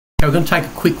Now we're going to take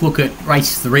a quick look at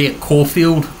race 3 at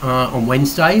Caulfield on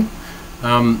Wednesday.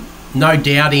 No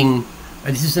doubting,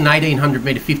 this is an 1800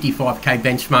 metre 55k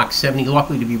benchmark 70,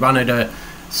 likely to be run at a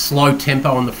slow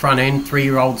tempo on the front end,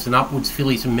 3-year-olds and upwards,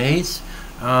 fillies and mares.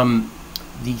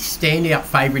 The standout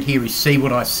favourite here is See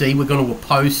What I See. We're going to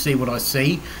oppose See What I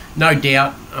See. No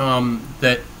doubt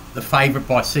that the favourite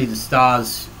by See the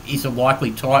Stars is a likely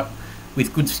type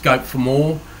with good scope for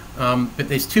more. But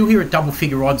there's two here at double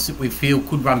figure odds that we feel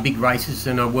could run big races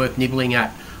and are worth nibbling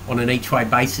at on an each way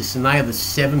basis, and they are the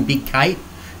 7 Big Kate,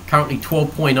 currently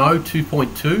 12.0,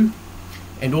 2.2,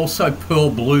 and also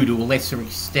Pearl Blue to a lesser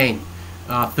extent,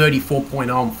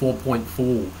 34.0 and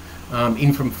 4.4,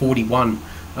 in from 41.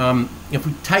 If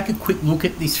we take a quick look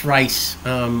at this race,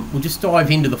 we'll just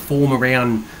dive into the form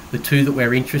around the two that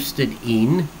we're interested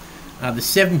in. The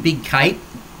 7 Big Kate,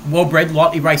 well-bred,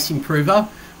 lightly race improver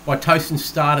by Toast and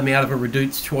Stardom out of a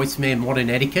Redute's Choice mare,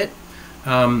 Modern Etiquette.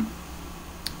 Now,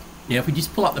 if we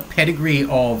just pull up the pedigree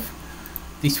of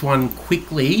this one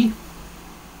quickly.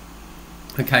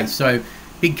 Okay, so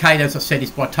Big Kate, as I said,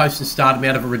 is by Toast and Stardom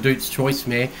out of a Redute's Choice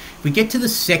mare. If we get to the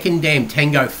second dam,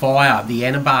 Tango Fire, the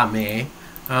Anabar mare,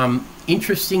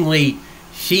 interestingly,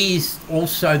 she's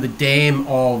also the dam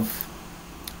of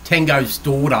Tango's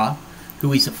daughter,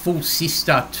 who is a full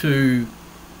sister to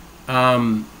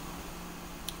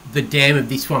the dam of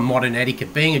this one, Modern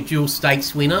Etiquette. Being a dual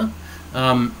stakes winner,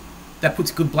 that puts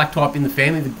good black type in the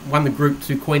family. They won the Group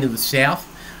 2 Queen of the South.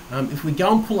 If we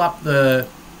go and pull up the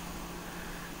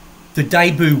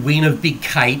debut win of Big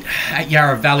Kate at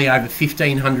Yarra Valley over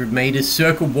 1500 metres,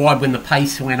 circled wide when the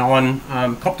pace went on,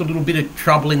 copped a little bit of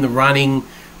trouble in the running,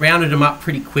 rounded them up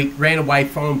pretty quick, ran away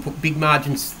from them, put big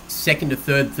margins second to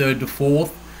third, third to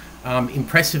fourth.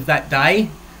 Impressive that day.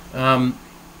 I'm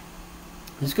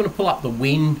just going to pull up the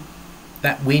win,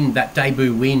 that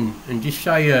debut win, and just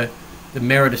show you the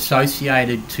merit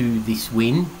associated to this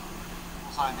win.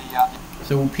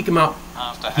 So we'll pick them up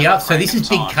here. So this is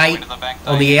Big Kate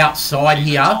on the outside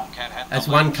here, as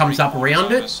one comes up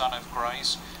around it,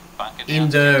 in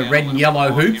the red and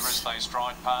yellow hoops,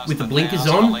 with the blinkers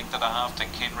on.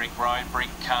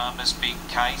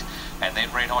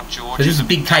 So this is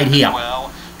Big Kate here.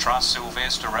 Trust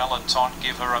Sylvester, Elaton,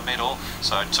 give her a medal.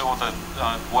 So two of the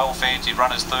well-fancied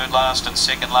runners, third last and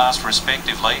second last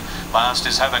respectively. Last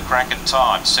is Have a Crackin'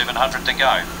 Time, 700 to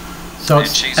go. So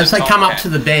as they come up to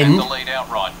the bend, the lead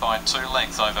outright by 2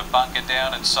 lengths over Bunker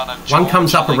Down and Son of George. One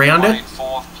comes up around it.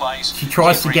 She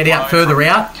tries to get out further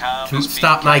out to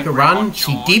start make a run.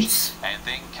 She dips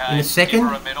in a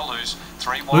second,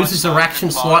 loses her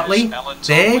action slightly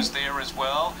there.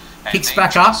 Picks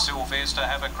back up,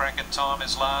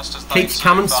 keeps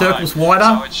coming, circles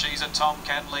wider,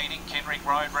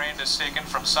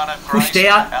 pushed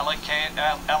out,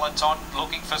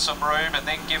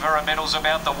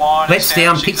 lets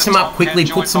down, picks them up quickly,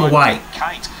 puts them away.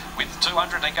 With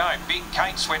 200 to go, Big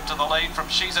Kate swept to the lead from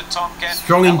She's a Tomcat.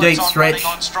 Strong in deep stretch.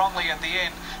 Strongly at the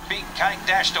end. Big Kate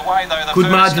dashed away though. The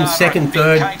good margin second,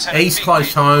 third, East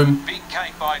close home. Big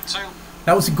Kate by 2.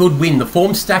 That was a good win. The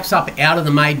form stacks up out of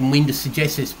the maiden win to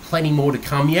suggest there's plenty more to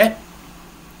come yet.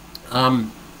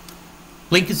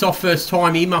 Blinkers off first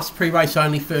time. Earmuffs pre-race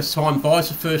only first time.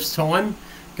 Visor first time.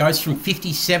 Goes from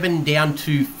 57 down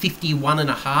to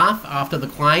 51.5 after the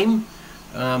claim.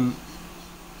 Out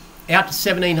to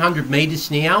 1700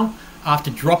 metres now, after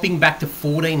dropping back to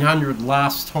 1400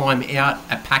 last time out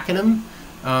at Pakenham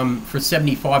for a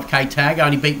 75k tag,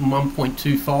 only beaten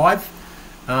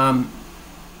 1.25.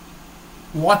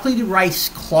 Likely to race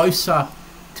closer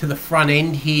to the front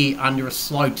end here under a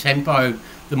slow tempo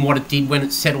than what it did when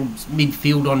it settled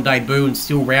midfield on debut and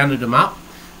still rounded them up.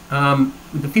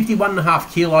 With the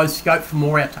 51.5 kilos, scope for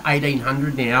more out to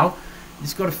 1800 now.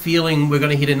 Just got a feeling we're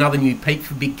going to hit another new peak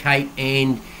for Big Kate,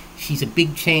 and she's a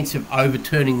big chance of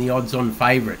overturning the odds-on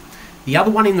favourite. The other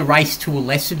one in the race to a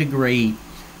lesser degree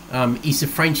is the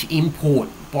French import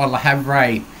by Le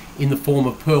Havre in the form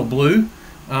of Pearl Blue.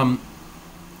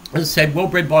 As I said,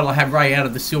 well-bred by Le Havre out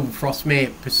of the Silver Frost mare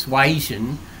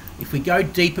Persuasion. If we go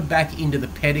deeper back into the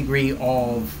pedigree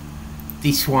of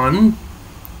this one,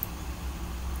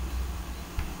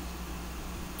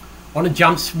 on a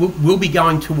jumps, we'll be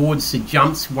going towards the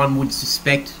jumps, one would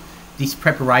suspect, this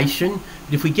preparation.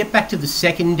 But if we get back to the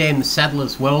second dam, the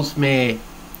Saddler's Wells mare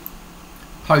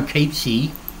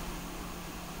Poughkeepsie,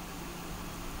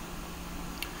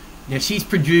 now she's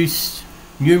produced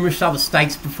numerous other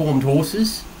stakes performed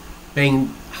horses,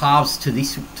 being halves to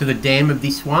the dam of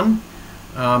this one.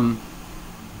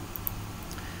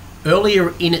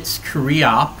 Earlier in its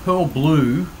career, Pearl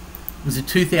Blue was a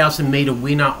 2,000 metre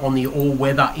winner on the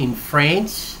all-weather in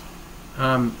France.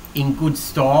 in good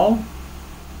style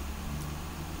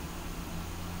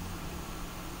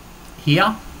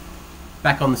here,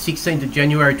 back on the 16th of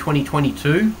January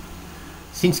 2022.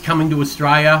 Since coming to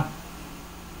Australia,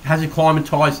 has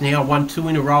acclimatised now, won 2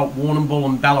 in a row at Warrnambool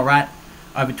and Ballarat,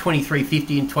 over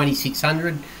 2350 and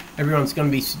 2600. Everyone's going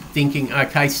to be thinking,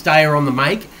 okay, stayer on the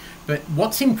make. But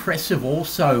what's impressive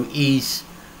also is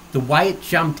the way it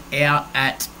jumped out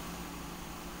at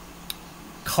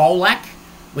Colac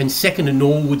when second to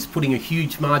Norwood's, putting a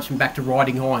huge margin back to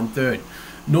riding high in third.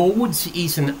 Norwood's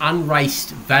is an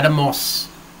unraced Vadamos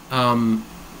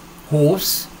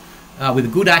horse with a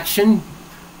good action.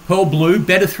 Pearl Blue,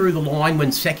 better through the line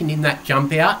when second in that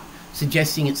jump out,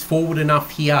 suggesting it's forward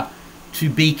enough here to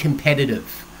be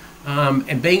competitive.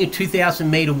 And being a 2,000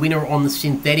 metre winner on the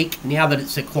synthetic, now that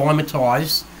it's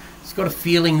acclimatised, it's got a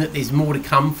feeling that there's more to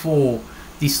come for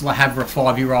this Le Havre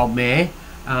 5-year-old mare,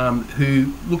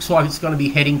 who looks like it's going to be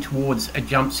heading towards a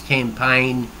jumps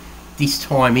campaign this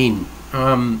time in.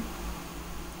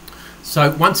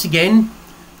 So once again,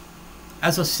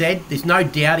 as I said, there's no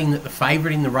doubting that the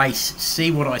favourite in the race,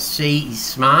 See What I See, is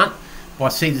smart. If I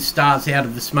see the stars out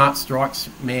of the Smart Strikes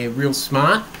mare, real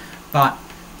smart. But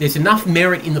there's enough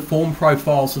merit in the form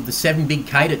profiles of the 7 Big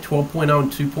Kate at 12.0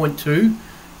 and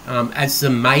 2.2 as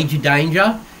the major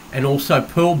danger, and also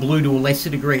Pearl Blue to a lesser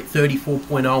degree at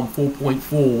 34.0 and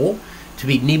 4.4 to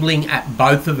be nibbling at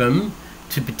both of them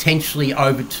to potentially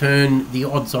overturn the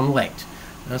odds on elect.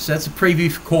 So that's a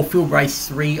preview for Caulfield Race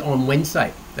 3 on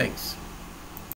Wednesday. Thanks.